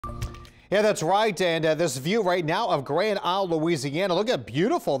Yeah, that's right. And this view right now of Grand Isle, Louisiana. Look at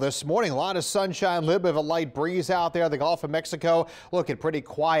beautiful this morning. A lot of sunshine, a little bit of a light breeze out there. The Gulf of Mexico looking pretty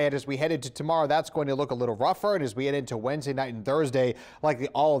quiet as we head into tomorrow. That's going to look a little rougher. And as we head into Wednesday night and Thursday, likely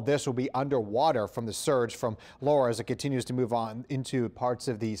all of this will be underwater from the surge from Laura as it continues to move on into parts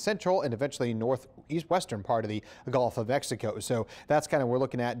of the central and eventually northeast-western part of the Gulf of Mexico. So that's kind of what we're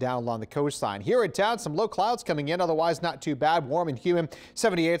looking at down along the coastline. Here in town, some low clouds coming in. Otherwise, not too bad. Warm and humid.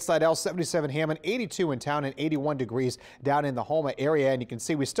 78 Slidell, 77 Hammond, 82 in town, and 81 degrees down in the Houma area. And you can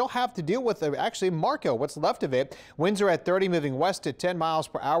see we still have to deal with actually Marco, what's left of it. Winds are at 30, moving west at 10 miles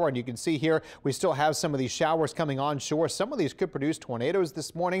per hour. And you can see here we still have some of these showers coming onshore. Some of these could produce tornadoes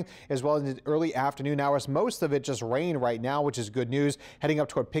this morning as well as in the early afternoon hours. Most of it just rain right now, which is good news. Heading up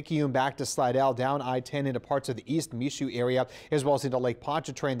toward Picayune, back to Slidell, down I-10 into parts of the East Michoud area as well as into Lake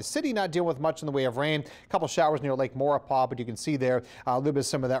Pontchartrain. The city not dealing with much in the way of rain. A couple showers near Lake Maurepas, but you can see there a little bit of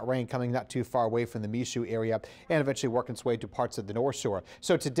some of that rain coming not too far away from the Michoud area and eventually working its way to parts of the North Shore.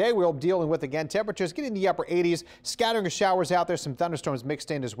 So today we'll be dealing with, again, temperatures getting in the upper 80s, scattering of showers out there, some thunderstorms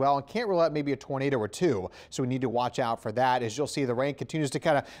mixed in as well, and can't rule out maybe a tornado or two. So we need to watch out for that. As you'll see, the rain continues to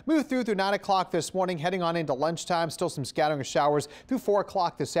kind of move through 9 o'clock this morning, heading on into lunchtime. Still some scattering of showers through 4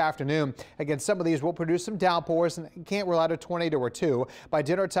 o'clock this afternoon. Again, some of these will produce some downpours and can't rule out a tornado or two. By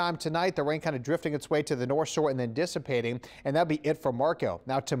dinner time tonight, the rain kind of drifting its way to the North Shore and then dissipating, and that'll be it for Marco.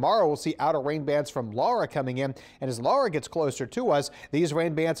 Now tomorrow we'll see outer rain bands from Laura coming in, and as Laura gets closer to us, these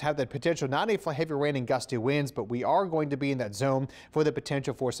rain bands have the potential not only for heavy rain and gusty winds, but we are going to be in that zone for the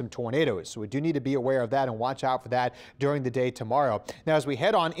potential for some tornadoes. So we do need to be aware of that and watch out for that during the day tomorrow. Now as we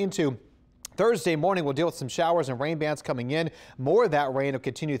head on into Thursday morning, we'll deal with some showers and rain bands coming in. More of that rain will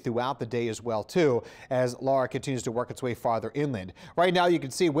continue throughout the day as well, too, as Laura continues to work its way farther inland. Right now, you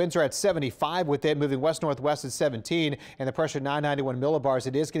can see winds are at 75 with it, moving west-northwest at 17, and the pressure 991 millibars.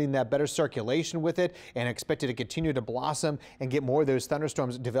 It is getting that better circulation with it and expected to continue to blossom and get more of those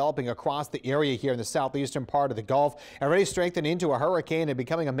thunderstorms developing across the area here in the southeastern part of the Gulf. Already strengthened into a hurricane and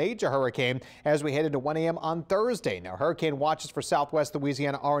becoming a major hurricane as we head into 1 a.m. on Thursday. Now, hurricane watches for southwest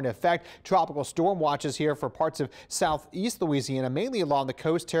Louisiana are in effect. Tropical storm watches here for parts of southeast Louisiana, mainly along the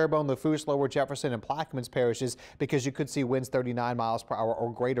coast, Terrebonne, Lafourche, Lower Jefferson, and Plaquemines parishes, because you could see winds 39 miles per hour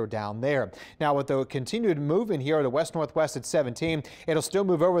or greater down there. Now, with the continued movement here to west-northwest at 17, it'll still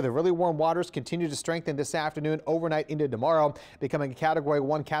move over the really warm waters, continue to strengthen this afternoon, overnight into tomorrow, becoming a Category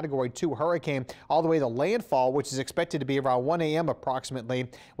 1, Category 2 hurricane, all the way to landfall, which is expected to be around 1 a.m. approximately,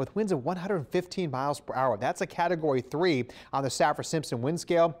 with winds of 115 miles per hour. That's a Category 3 on the Saffir-Simpson wind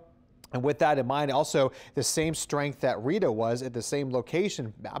scale. And with that in mind, also the same strength that Rita was at the same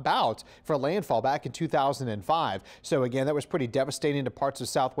location about for landfall back in 2005. So again, that was pretty devastating to parts of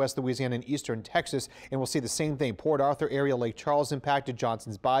southwest Louisiana and eastern Texas. And we'll see the same thing. Port Arthur area, Lake Charles impacted,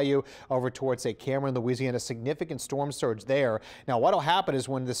 Johnson's Bayou over towards, say, Cameron, Louisiana, significant storm surge there. Now, what'll happen is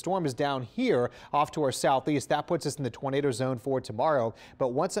when the storm is down here off to our southeast, that puts us in the tornado zone for tomorrow.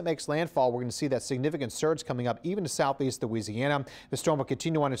 But once it makes landfall, we're going to see that significant surge coming up even to southeast Louisiana. The storm will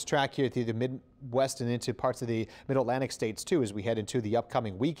continue on its track here through the Midwest and into parts of the Mid-Atlantic states too as we head into the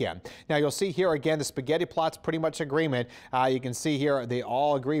upcoming weekend. Now you'll see here again the spaghetti plot's pretty much agreement. You can see here they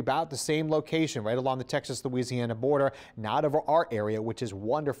all agree about the same location right along the Texas-Louisiana border, not over our area, which is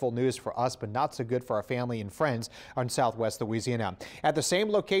wonderful news for us, but not so good for our family and friends on southwest Louisiana. At the same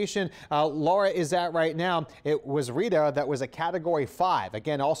location Laura is at right now, it was Rita that was a Category 5.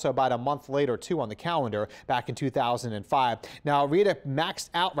 Again, also about a month later too on the calendar back in 2005. Now Rita maxed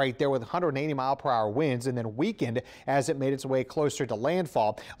out right there with 180 mile per hour winds and then weakened as it made its way closer to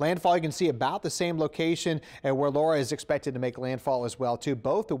landfall. Landfall, you can see about the same location where Laura is expected to make landfall as well too.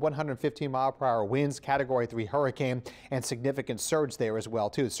 Both the 115 mile per hour winds, Category 3 hurricane, and significant surge there as well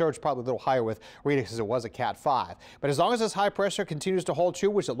too. The surge probably a little higher with Rita because it was a Cat 5. But as long as this high pressure continues to hold true,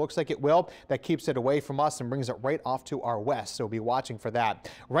 which it looks like it will, that keeps it away from us and brings it right off to our west. So be watching for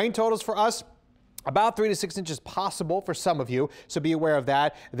that. Rain totals for us, about 3 to 6 inches possible for some of you, so be aware of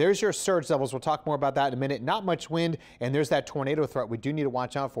that. There's your surge levels. We'll talk more about that in a minute. Not much wind, and there's that tornado threat we do need to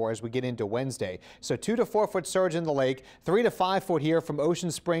watch out for as we get into Wednesday. So 2 to 4 foot surge in the lake, 3 to 5 foot here from Ocean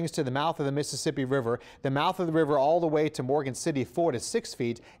Springs to the mouth of the Mississippi River, the mouth of the river all the way to Morgan City, 4 to 6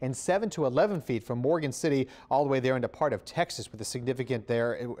 feet, and 7 to 11 feet from Morgan City all the way there into part of Texas with a significant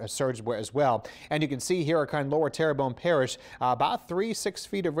surge as well. And you can see here our kind of lower Terrebonne Parish, about 6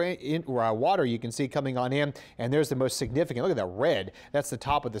 feet of rain, water you can can see coming on in, and there's the most significant. Look at that red. That's the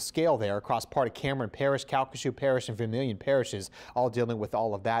top of the scale there across part of Cameron Parish, Calcasieu Parish, and Vermilion parishes, all dealing with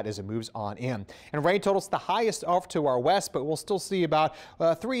all of that as it moves on in. And rain totals the highest off to our west, but we'll still see about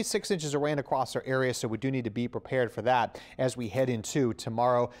 3-6 inches of rain across our area, so we do need to be prepared for that as we head into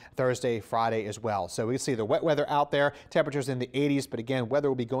tomorrow, Thursday, Friday as well. So we see the wet weather out there, temperatures in the 80s, but again, weather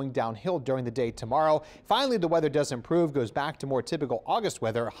will be going downhill during the day tomorrow. Finally, the weather does improve, goes back to more typical August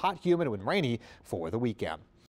weather, hot, humid, and rainy for the weekend.